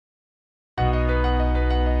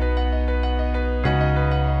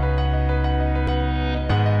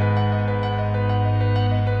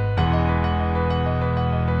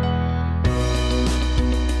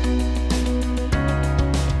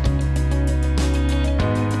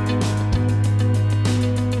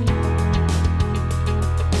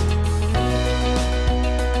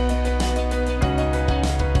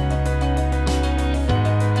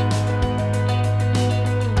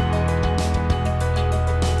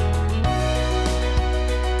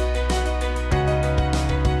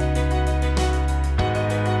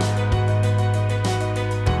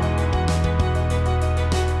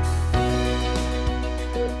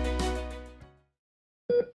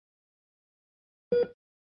She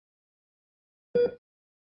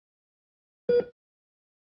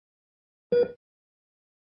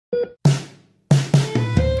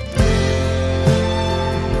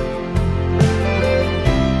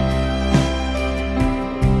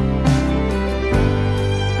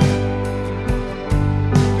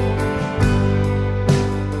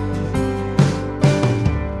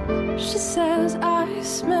says I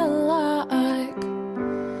smell like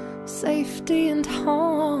safety and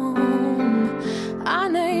home. I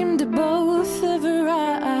named both of her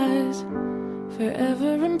eyes,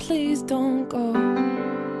 forever and please don't go.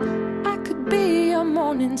 I could be your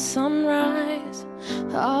morning sunrise,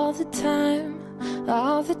 all the time,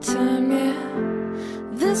 yeah.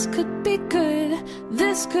 This could be good,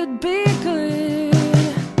 this could be good.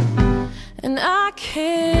 And I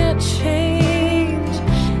can't change,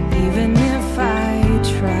 even if I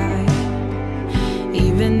try,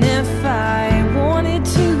 even if I wanted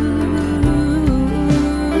to.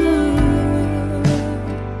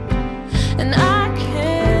 And I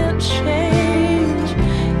can't change,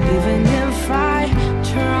 even if I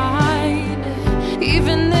tried,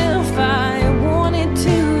 even if I wanted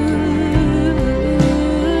to.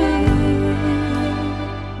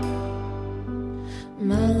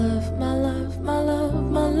 My love, my love, my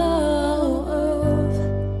love, my love,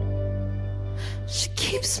 she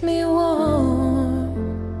keeps me warm,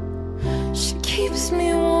 she keeps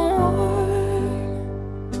me warm.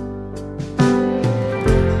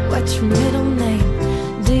 What's your middle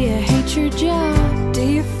name? Do you hate your job? Do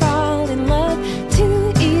you fall in love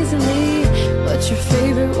too easily? What's your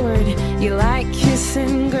favorite word? You like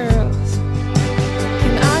kissing girls?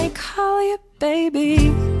 Can I call you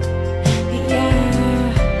baby? Yeah,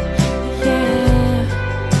 yeah.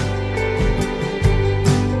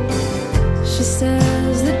 She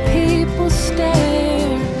says that people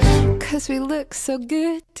stare 'cause we look so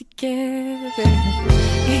good together.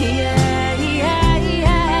 Yeah, yeah,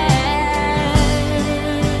 yeah.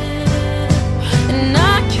 And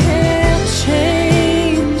I can't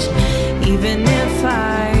change, even if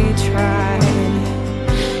I tried,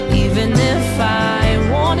 even if I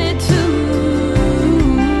wanted to.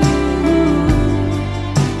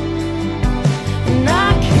 And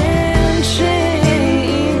I can't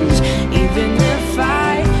change, even if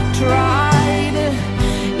I tried,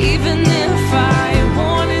 even if I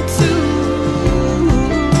wanted to.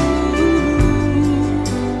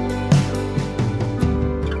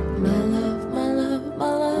 My love, my love,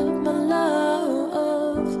 my love, my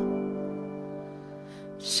love,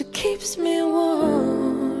 she keeps me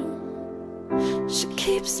warm, she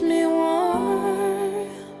keeps me warm,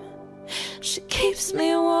 she keeps me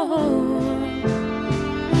warm,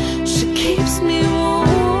 she keeps me warm.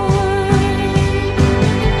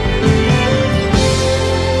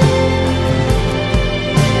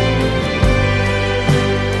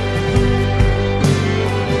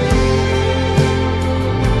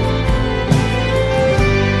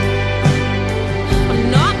 I'm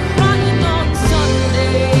not crying on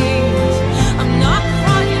Sundays, I'm not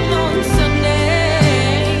crying on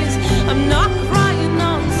Sundays, I'm not crying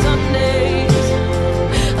on Sundays,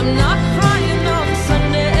 I'm not crying on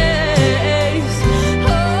Sundays.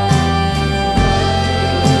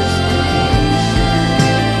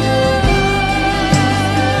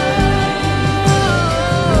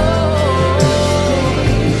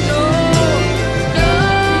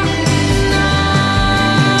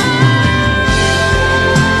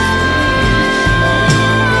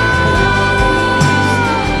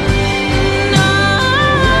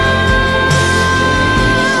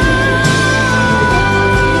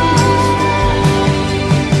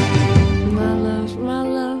 My love, my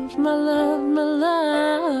love, my love, my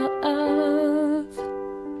love,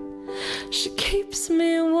 she keeps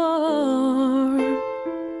me warm,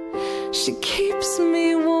 she keeps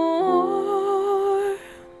me warm.